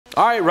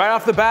All right, right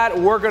off the bat,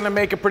 we're gonna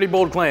make a pretty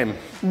bold claim.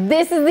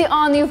 This is the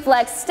all-new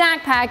Flex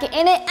Stack Pack,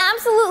 and it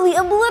absolutely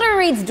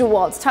obliterates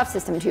DeWALT's Tough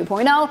System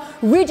 2.0,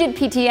 RIDGID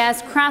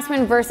PTS,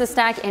 Craftsman Versus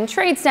Stack, and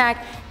Trade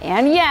Stack,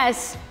 and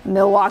yes,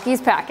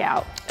 Milwaukee's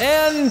Packout.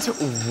 And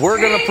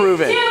we're gonna prove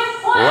it.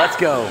 Let's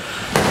go.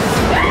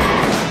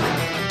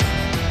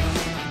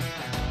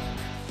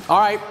 All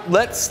right,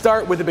 let's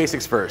start with the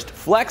basics first.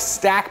 Flex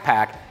Stack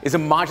Pack is a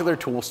modular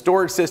tool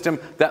storage system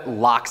that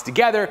locks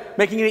together,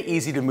 making it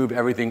easy to move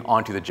everything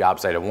onto the job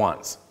site at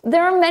once.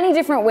 There are many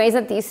different ways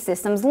that these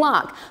systems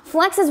lock.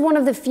 Flex is one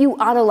of the few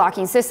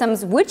auto-locking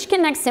systems which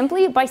connect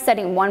simply by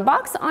setting one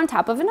box on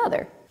top of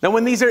another. Now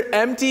when these are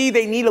empty,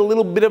 they need a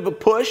little bit of a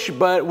push,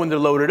 but when they're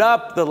loaded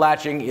up, the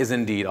latching is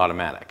indeed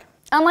automatic.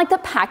 Unlike the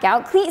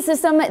Packout cleat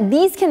system,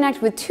 these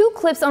connect with two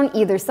clips on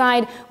either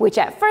side, which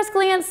at first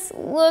glance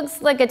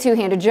looks like a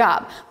two-handed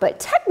job. But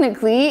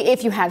technically,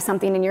 if you have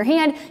something in your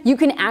hand, you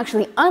can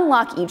actually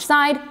unlock each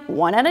side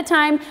one at a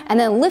time and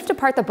then lift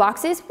apart the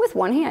boxes with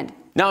one hand.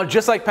 Now,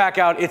 just like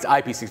Packout, it's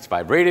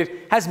IP65 rated,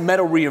 has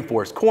metal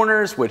reinforced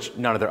corners, which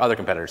none of their other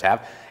competitors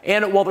have,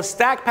 and while the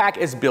Stack Pack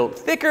is built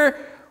thicker,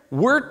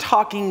 we're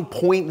talking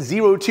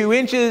 0.02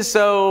 inches,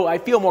 so I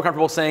feel more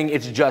comfortable saying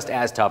it's just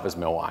as tough as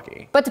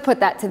Milwaukee. But to put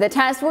that to the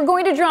test, we're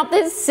going to drop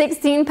this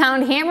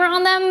 16-pound hammer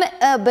on them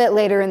a bit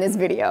later in this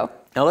video.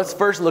 Now let's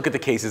first look at the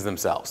cases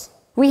themselves.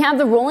 We have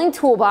the rolling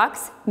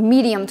toolbox,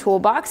 medium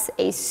toolbox,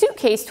 a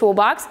suitcase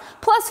toolbox,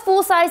 plus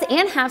full-size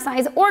and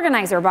half-size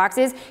organizer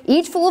boxes,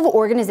 each full of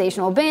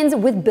organizational bins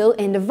with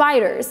built-in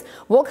dividers.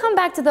 We'll come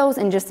back to those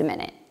in just a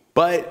minute.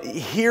 But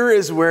here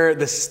is where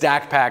the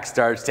Stack Pack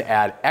starts to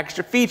add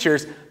extra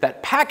features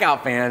that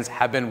Packout fans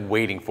have been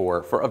waiting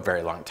for a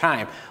very long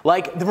time,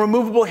 like the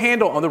removable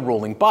handle on the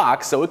rolling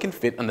box so it can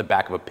fit on the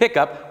back of a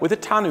pickup with a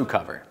tonneau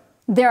cover.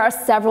 There are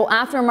several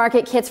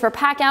aftermarket kits for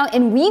Packout,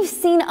 and we've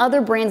seen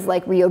other brands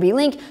like Ryobi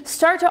Link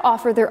start to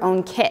offer their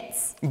own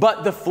kits.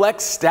 But the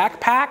Flex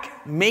Stack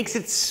Pack makes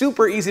it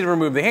super easy to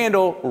remove the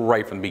handle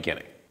right from the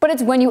beginning. But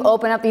it's when you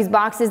open up these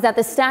boxes that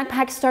the Stack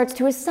Pack starts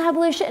to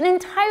establish an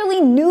entirely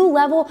new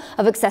level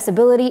of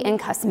accessibility and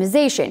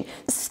customization,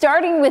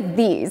 starting with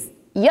these.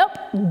 Yup,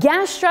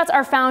 gas struts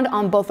are found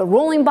on both the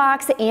rolling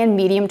box and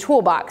medium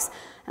toolbox.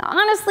 Now,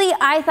 honestly,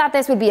 I thought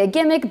this would be a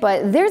gimmick,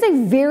 but there's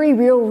a very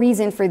real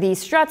reason for these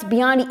struts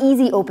beyond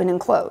easy open and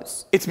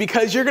close. It's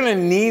because you're gonna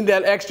need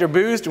that extra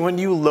boost when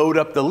you load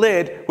up the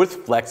lid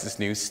with Flex's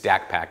new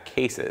Stack Pack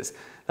cases.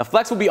 Now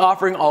Flex will be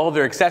offering all of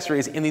their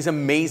accessories in these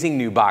amazing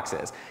new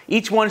boxes.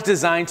 Each one's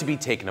designed to be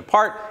taken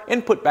apart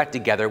and put back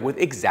together with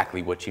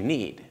exactly what you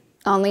need.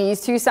 Only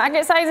use two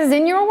socket sizes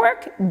in your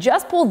work?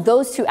 Just pull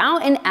those two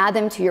out and add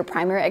them to your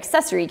primary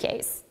accessory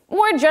case.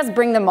 Or just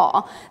bring them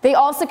all. They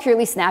all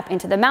securely snap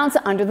into the mounts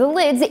under the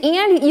lids,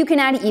 and you can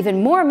add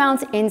even more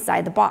mounts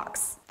inside the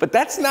box. But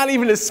that's not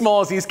even as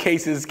small as these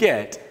cases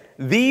get.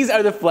 These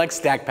are the Flex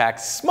Stack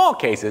Pack's small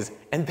cases,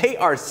 and they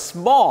are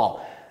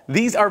small.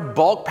 These are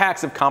bulk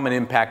packs of common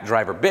impact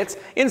driver bits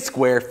in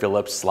square,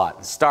 Phillips, slot,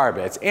 and star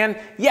bits. And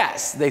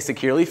yes, they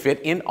securely fit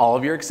in all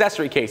of your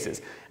accessory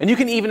cases. And you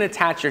can even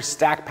attach your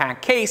Stack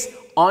Pack case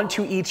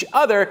onto each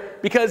other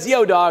because,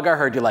 yo dog, I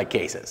heard you like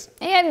cases.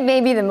 And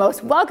maybe the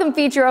most welcome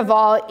feature of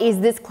all is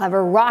this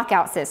clever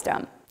rock-out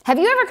system. Have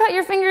you ever cut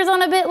your fingers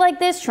on a bit like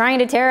this trying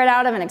to tear it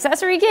out of an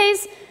accessory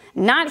case?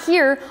 Not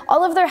here.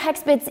 All of their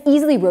hex bits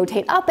easily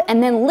rotate up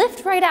and then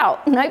lift right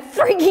out. And I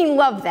freaking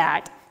love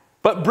that.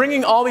 But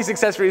bringing all these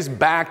accessories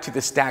back to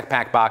the Stack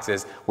Pack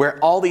boxes where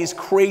all these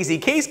crazy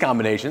case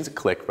combinations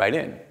click right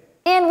in.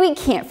 And we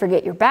can't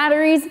forget your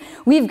batteries.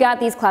 We've got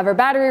these clever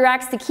battery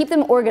racks to keep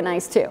them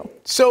organized too.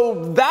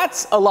 So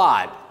that's a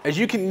lot. As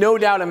you can no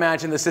doubt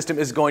imagine, the system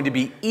is going to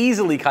be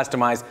easily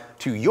customized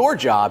to your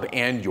job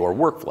and your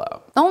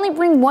workflow. Only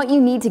bring what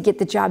you need to get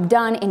the job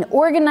done and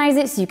organize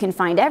it so you can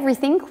find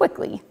everything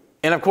quickly.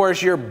 And of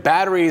course, your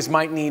batteries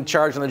might need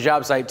charged on the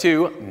job site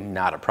too.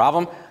 Not a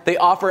problem. They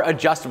offer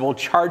adjustable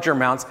charger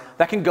mounts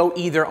that can go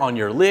either on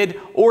your lid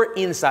or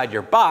inside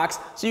your box,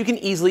 so you can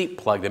easily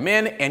plug them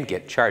in and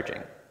get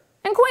charging.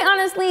 And quite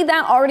honestly,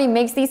 that already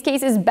makes these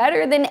cases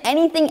better than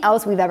anything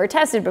else we've ever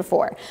tested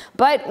before.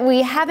 But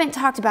we haven't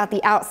talked about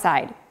the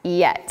outside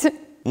yet.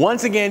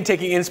 Once again,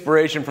 taking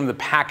inspiration from the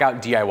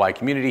Packout DIY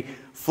community,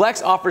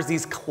 Flex offers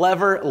these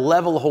clever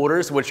level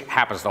holders, which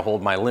happens to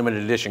hold my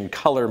limited edition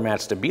color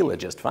match Stabila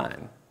just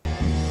fine.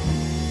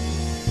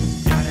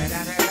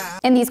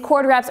 And these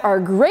cord wraps are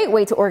a great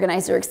way to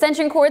organize your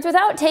extension cords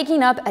without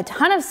taking up a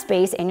ton of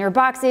space in your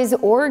boxes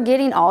or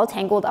getting all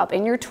tangled up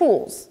in your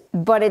tools.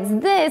 But it's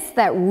this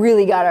that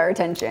really got our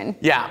attention.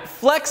 Yeah,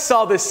 Flex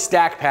saw this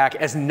Stack Pack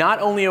as not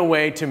only a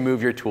way to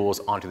move your tools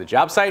onto the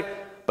job site,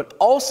 but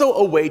also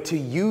a way to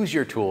use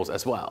your tools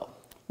as well.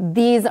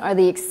 These are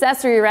the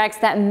accessory racks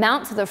that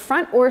mount to the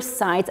front or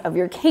sides of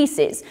your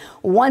cases.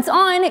 Once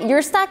on,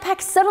 your Stack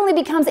Pack suddenly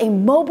becomes a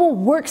mobile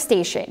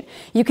workstation.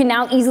 You can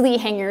now easily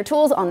hang your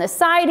tools on the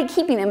side,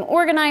 keeping them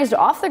organized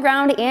off the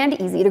ground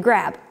and easy to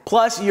grab.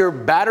 Plus, your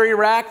battery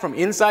rack from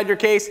inside your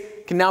case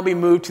can now be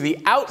moved to the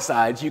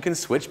outside so you can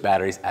switch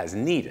batteries as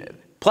needed.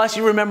 Plus,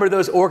 you remember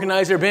those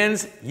organizer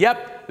bins?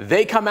 Yep,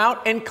 they come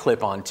out and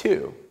clip on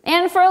too.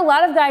 And for a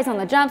lot of guys on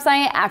the job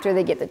site, after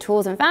they get the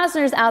tools and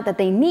fasteners out that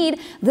they need,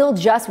 they'll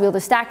just wheel the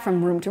stack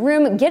from room to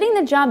room, getting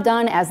the job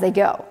done as they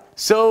go.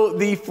 So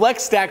the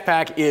Flex Stack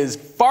Pack is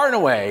far and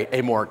away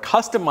a more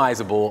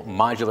customizable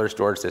modular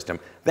storage system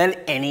than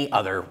any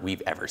other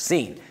we've ever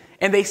seen.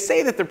 And they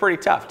say that they're pretty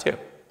tough too.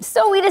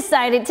 So we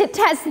decided to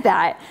test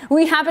that.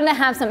 We happen to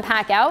have some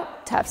Packout,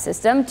 Tough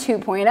System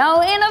 2.0,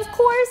 and of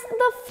course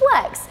the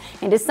Flex,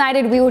 and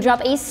decided we will drop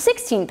a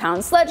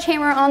 16-pound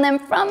sledgehammer on them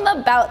from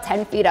about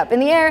 10 feet up in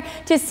the air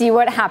to see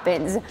what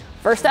happens.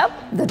 First up,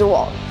 the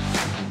DeWALT.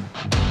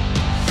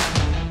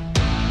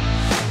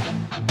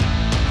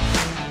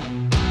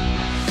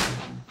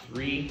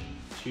 Three,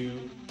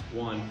 two,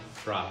 one,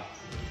 drop.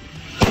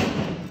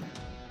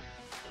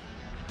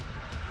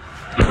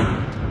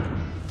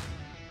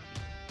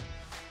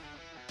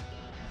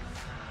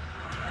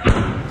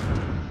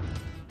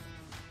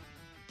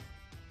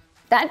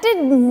 That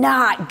did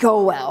not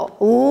go well.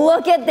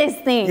 Look at this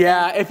thing.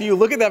 Yeah, if you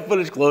look at that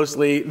footage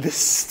closely, the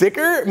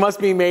sticker must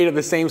be made of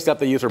the same stuff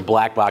they use for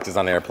black boxes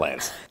on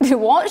airplanes.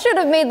 DeWALT should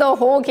have made the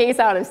whole case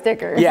out of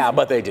stickers. Yeah,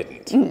 but they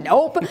didn't.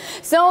 Nope.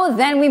 So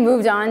then we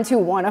moved on to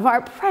one of our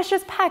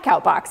precious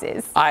Packout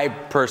boxes. I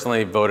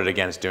personally voted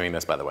against doing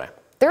this, by the way.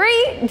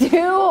 3,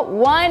 2,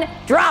 1,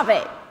 drop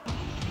it.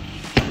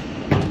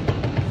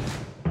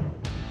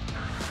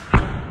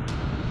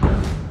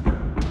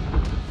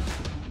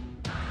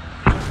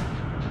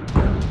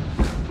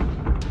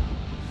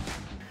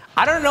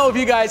 I don't know if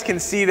you guys can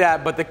see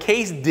that, but the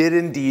case did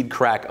indeed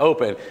crack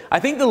open. I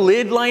think the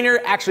lid liner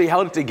actually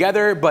held it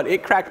together, but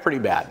it cracked pretty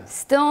bad.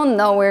 Still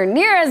nowhere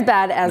near as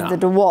bad as the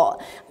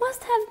DeWALT.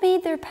 Must have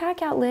made their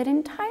Packout lid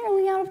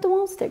entirely out of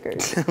DeWALT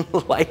stickers.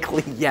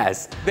 Likely,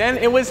 yes. Then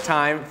it was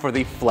time for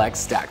the Flex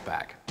Stack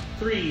Pack.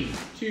 3,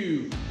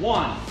 2,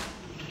 1.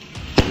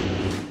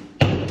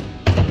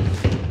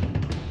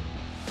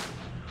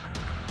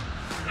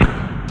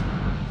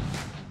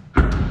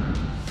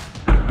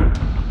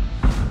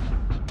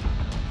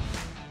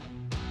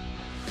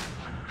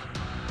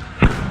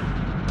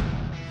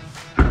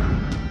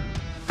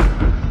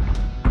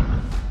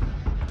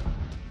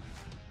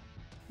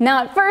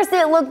 Now at first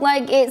it looked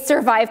like it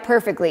survived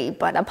perfectly,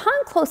 but upon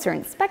closer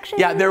inspection...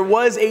 Yeah, there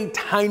was a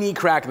tiny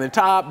crack in the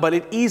top, but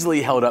it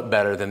easily held up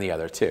better than the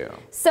other two.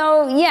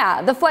 So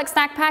yeah, the Flex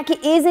Stack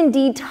Pack is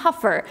indeed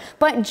tougher,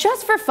 but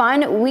just for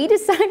fun, we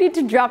decided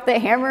to drop the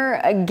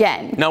hammer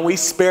again. Now we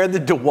spared the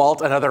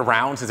DeWALT another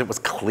round since it was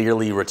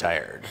clearly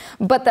retired.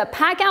 But the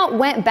Packout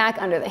went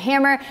back under the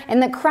hammer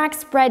and the crack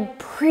spread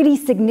pretty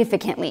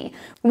significantly.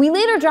 We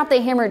later dropped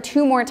the hammer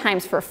 2 more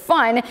times for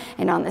fun,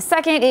 and on the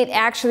second it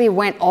actually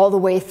went all the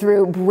way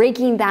through,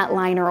 breaking that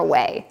liner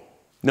away.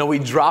 Now we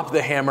dropped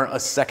the hammer a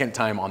second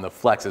time on the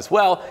Flex as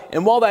well,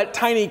 and while that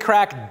tiny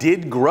crack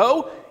did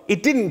grow,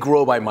 it didn't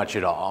grow by much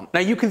at all. Now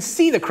you can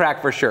see the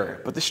crack for sure,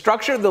 but the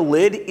structure of the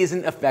lid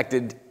isn't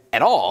affected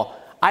at all.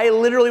 I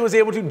literally was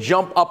able to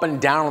jump up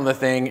and down on the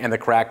thing and the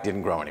crack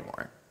didn't grow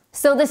anymore.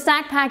 So the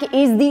Stack Pack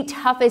is the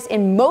toughest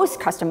and most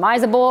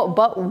customizable,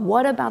 but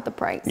what about the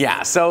price?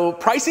 Yeah, so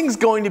pricing's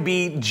going to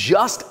be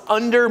just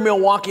under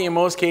Milwaukee in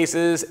most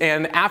cases,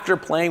 and after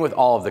playing with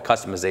all of the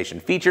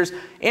customization features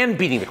and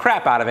beating the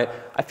crap out of it,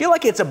 I feel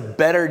like it's a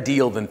better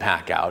deal than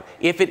Packout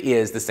if it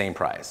is the same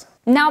price.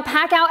 Now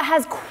Packout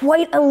has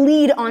quite a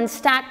lead on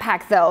Stack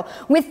Pack though,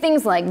 with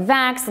things like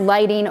vacs,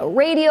 lighting,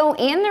 radio,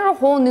 and their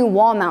whole new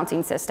wall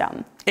mounting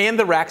system. And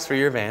the racks for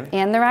your van.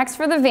 And the racks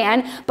for the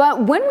van,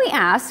 but when we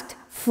asked,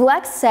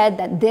 Flex said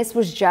that this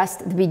was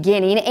just the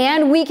beginning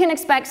and we can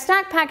expect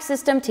Stack Pack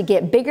system to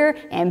get bigger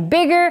and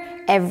bigger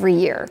every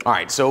year. All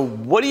right, so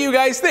what do you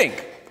guys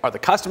think? Are the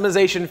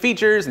customization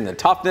features and the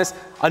toughness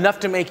enough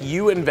to make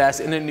you invest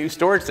in a new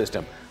storage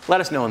system?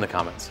 Let us know in the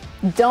comments.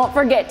 Don't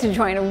forget to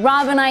join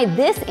Rob and I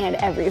this and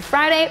every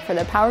Friday for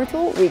the Power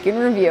Tool Weekend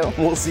Review.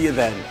 We'll see you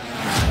then.